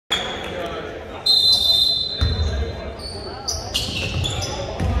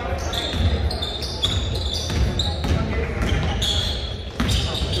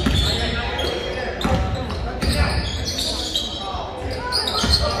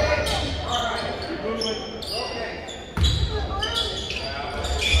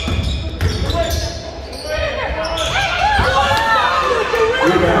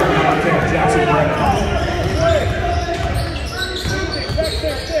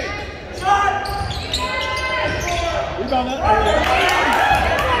on that.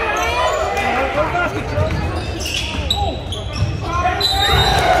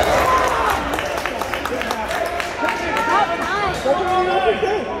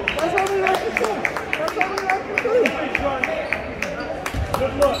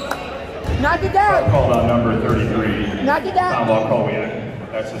 Knock it down. Called on number 33. Knock it down. Foul ball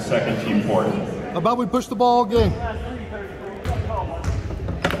Kowiak. That's the second team fourth. How about we push the ball all game?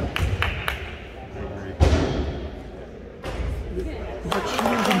 Like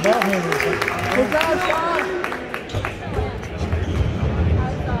shooters and ball handlers.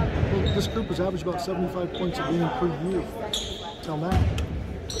 Well, this group has averaged about 75 points a game per year till now.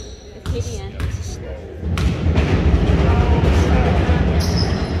 It's KDN. This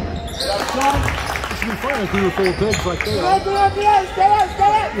would be fun if we were full of pigs like they are. Stay up.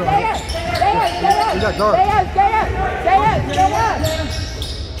 We got guard. Stay up.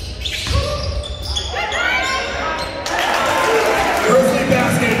 Grizzly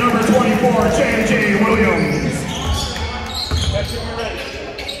basket number 24, J.J. Williams.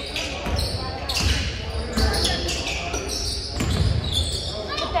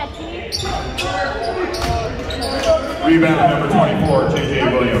 Rebound number 24, J.J.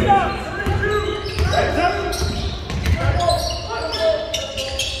 Williams.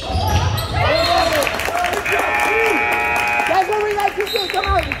 That's what we like to do. Come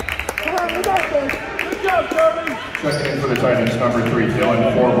on, we got this. Good job, Kirby. Checking in for the Titans, number 3, Dylan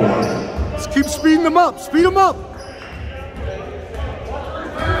Forborn. Let's keep speeding them up. Speed them up.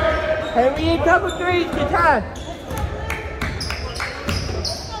 Hey, we need double threes. Good time.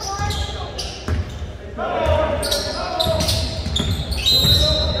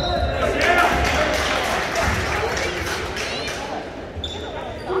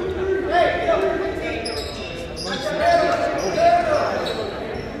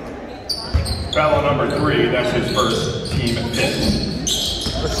 Foul number 3, that's his first team fifth.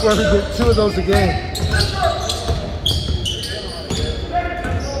 I swear we get 2 of those a game.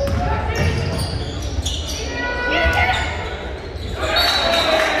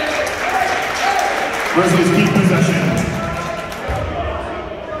 Grizzlies keep possession.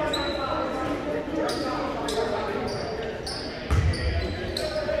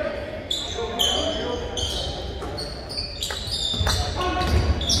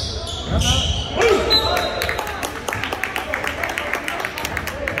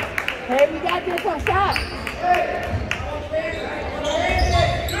 Hey, we got this on shot.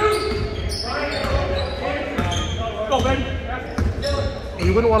 Go, baby.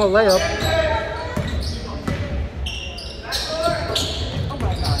 You wouldn't want to lay up.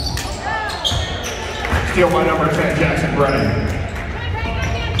 Steal by number 10, Jackson Brennan.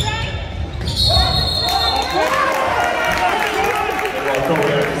 Well,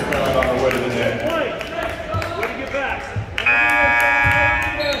 Kowiak is fouled on the way to the net. Way to get back.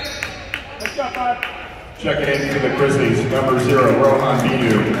 Checking in for the Grizzlies, number 0, Rohan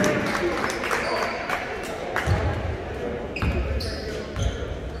Binu.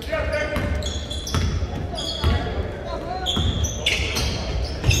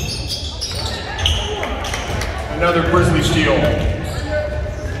 Another Grizzly steal.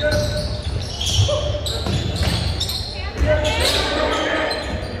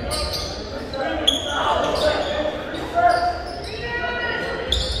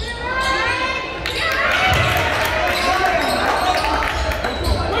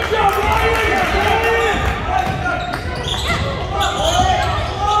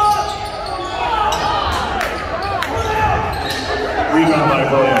 Rebound by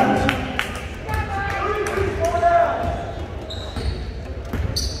Williams.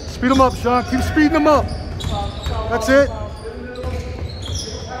 Speed them up, Sean. Keep speeding them up. That's it.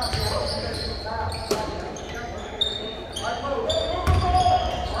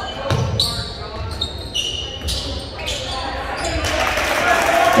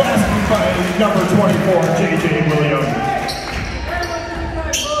 Basket by number 24, J.J. Williams.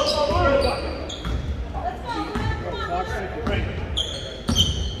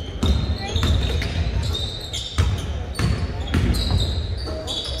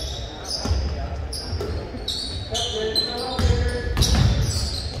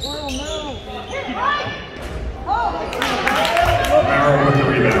 Merrill with the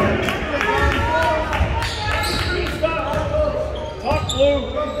rebound.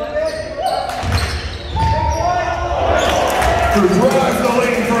 Who drives the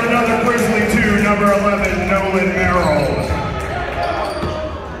lane for another Grizzly 2, number 11, Nolan Merrill.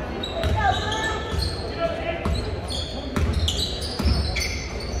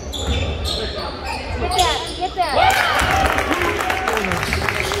 Get that.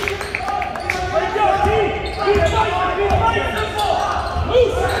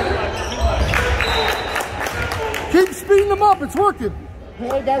 up. It's working.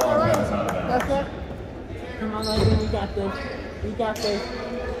 Hey, that's all right. That's it. Come on, Logan. We got this. We got this.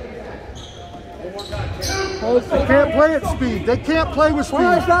 They can't play at speed. They can't play with speed. Come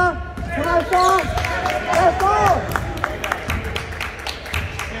on, Sean. Come on, Sean. Let's go.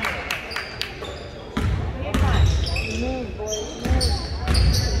 Move, boys.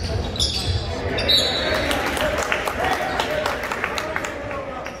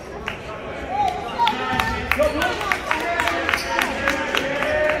 Move.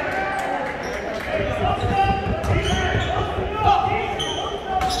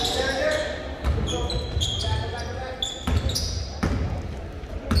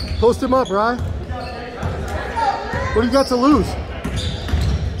 Post him up, Ryan. What do you got to lose?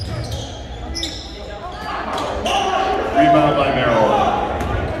 Rebound by Merrill.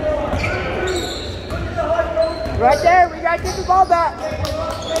 Right there. We got to get the ball back.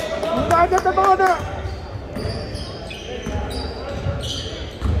 We got to get the ball back.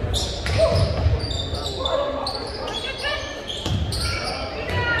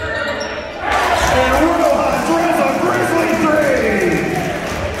 And Rudohan drills a Grizzly three.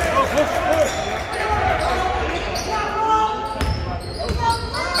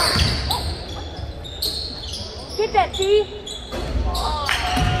 Get that, T.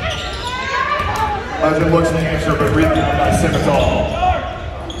 Legend looks to answer, but rebound by Simmental.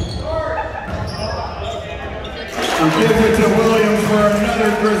 Who gives it to Williams for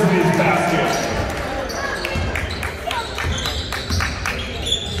another Grizzlies basket.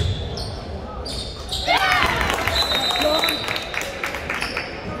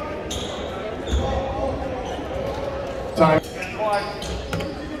 Time.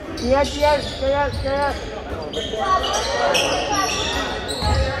 Yes, yes, yes, yes.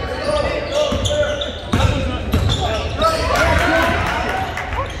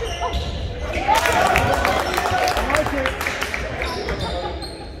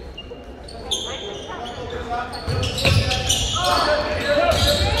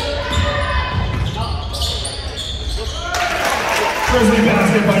 Grizzly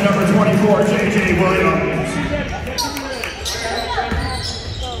basket by number 24, J.J. Williams.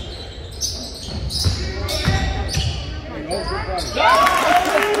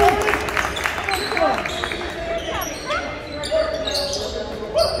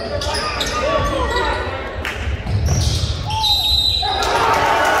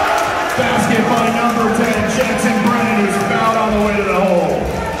 Basket by number 10, Jackson Brennan, who's fouled on the way to the hole.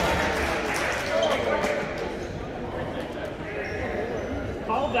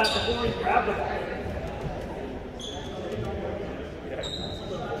 Called that before he grabbed the ball.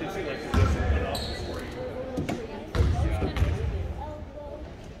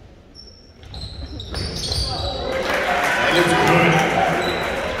 And it's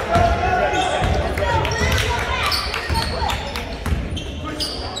good.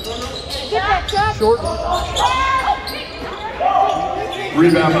 Get that, Chuck. Short.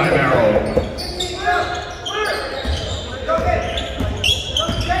 Rebound by Merrill.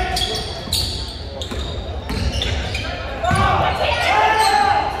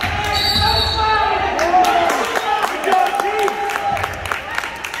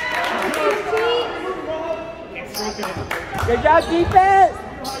 Good job, defense.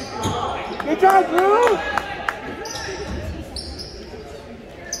 Good job, Drew.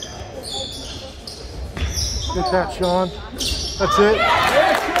 Get that, Sean. That's it.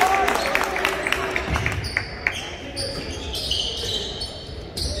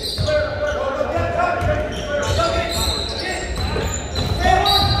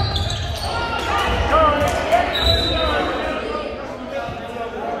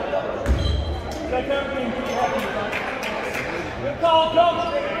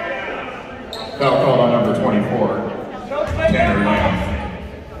 Foul called on number 24, Tanner Lamb.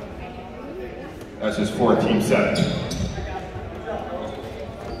 That's his fourth team set.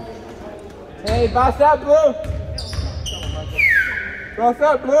 Hey, boss up, Blue. Boss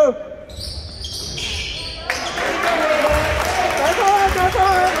up, Blue.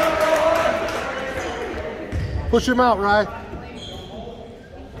 Push him out, Ryan.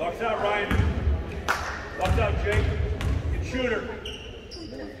 Box out, Ryan. Box out, Jake. Good shooter.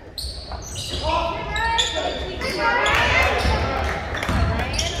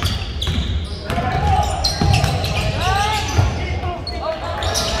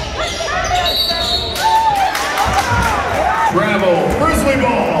 Travel, Grizzly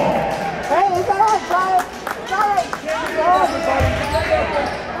ball. Hey, it's all right, Brian. It's all right.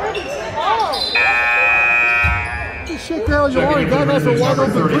 Just shake down your Checking arm. in That for has a Grizzlies, wide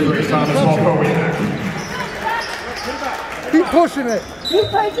number open 33, three. Thomas Malkowiak. Keep pushing it. Keep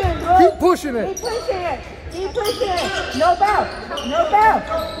pushing, bro. Keep pushing it. Keep pushing it. Keep pushing it. No foul. No foul.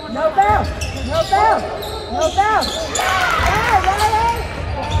 No foul. No foul. No foul. Yeah, Ryan.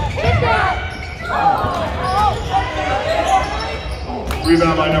 Hit that.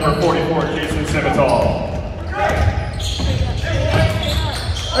 Rebound by number 44, Jason Simitol.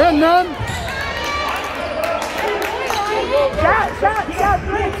 And none. Shot,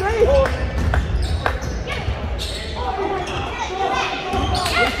 3.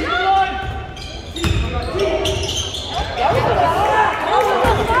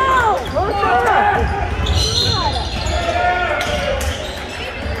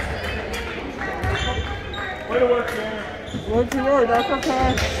 Way to work, man. Way to work, that's okay.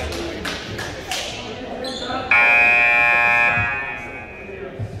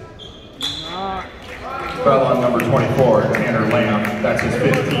 Foul on number 24, Tanner Lamb. That's his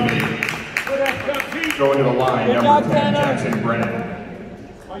 5th teammate. Going to the line, number 10, Jackson Brennan.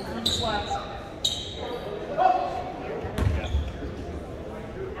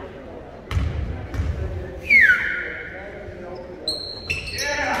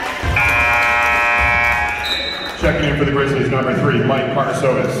 Checking in for the Grizzlies, number 3, Mike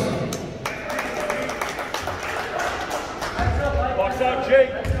Parsotis. Box out,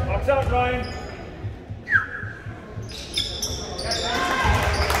 Jake. Box out, Ryan.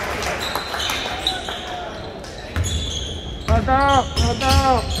 Hold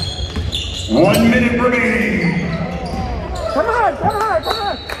out. 1 minute remaining. Come on.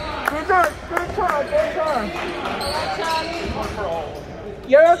 Good try.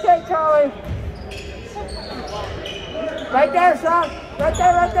 You're okay, Charlie. Right there, son. Right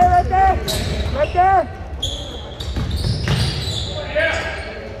there.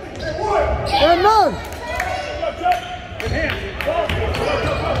 And none. Good hands.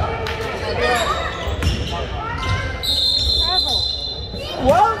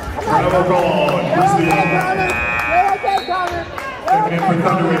 Whoa, come on. Travel goal, Grizzlies. You're okay, Connor. Checking in for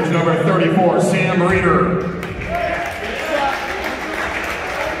ThunderRidge, number 34, Sam Reeder.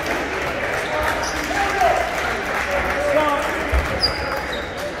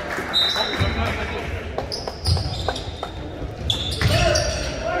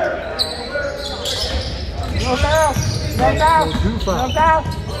 No foul.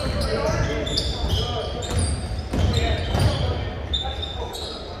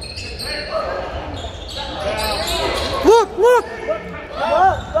 Look. Look.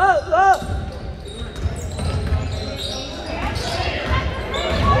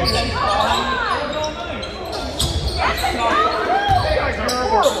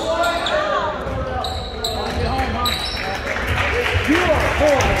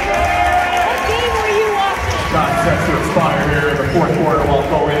 Shot set to expire here in the 4th quarter while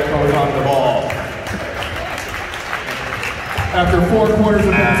Corey goes on the ball. After 4 quarters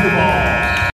of basketball,